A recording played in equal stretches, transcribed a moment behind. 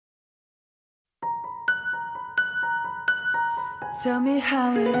Tell me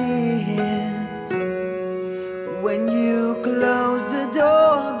how it is when you close the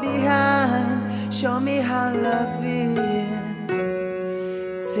door behind. Show me how love is.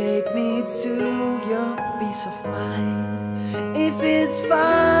 Take me to your peace of mind. If it's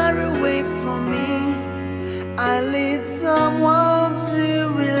far away from me, I need someone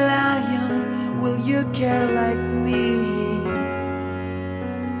to rely on. Will you care like me?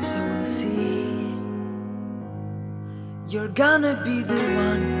 So we'll see. You're gonna be the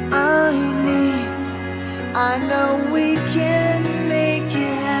one I need. I know we can make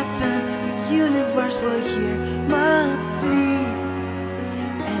it happen. The universe will hear my plea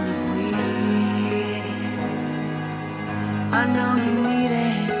and agree. I know you need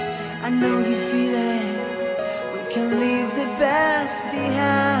it, I know you feel it. We can leave the past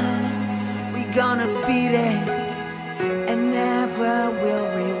behind. We're gonna beat it and never will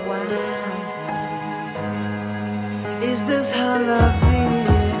rewind. Is this how love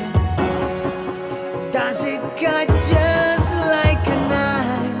is? Does it cut just like a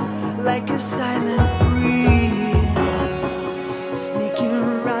knife, like a silent breeze, sneaking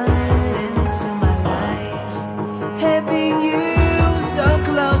right into my life? Having you so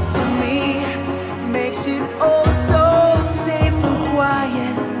close to me makes it all so safe and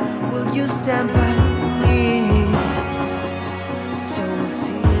quiet. Will you stand by me? So we'll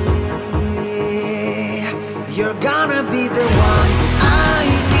see. You're gonna be the one.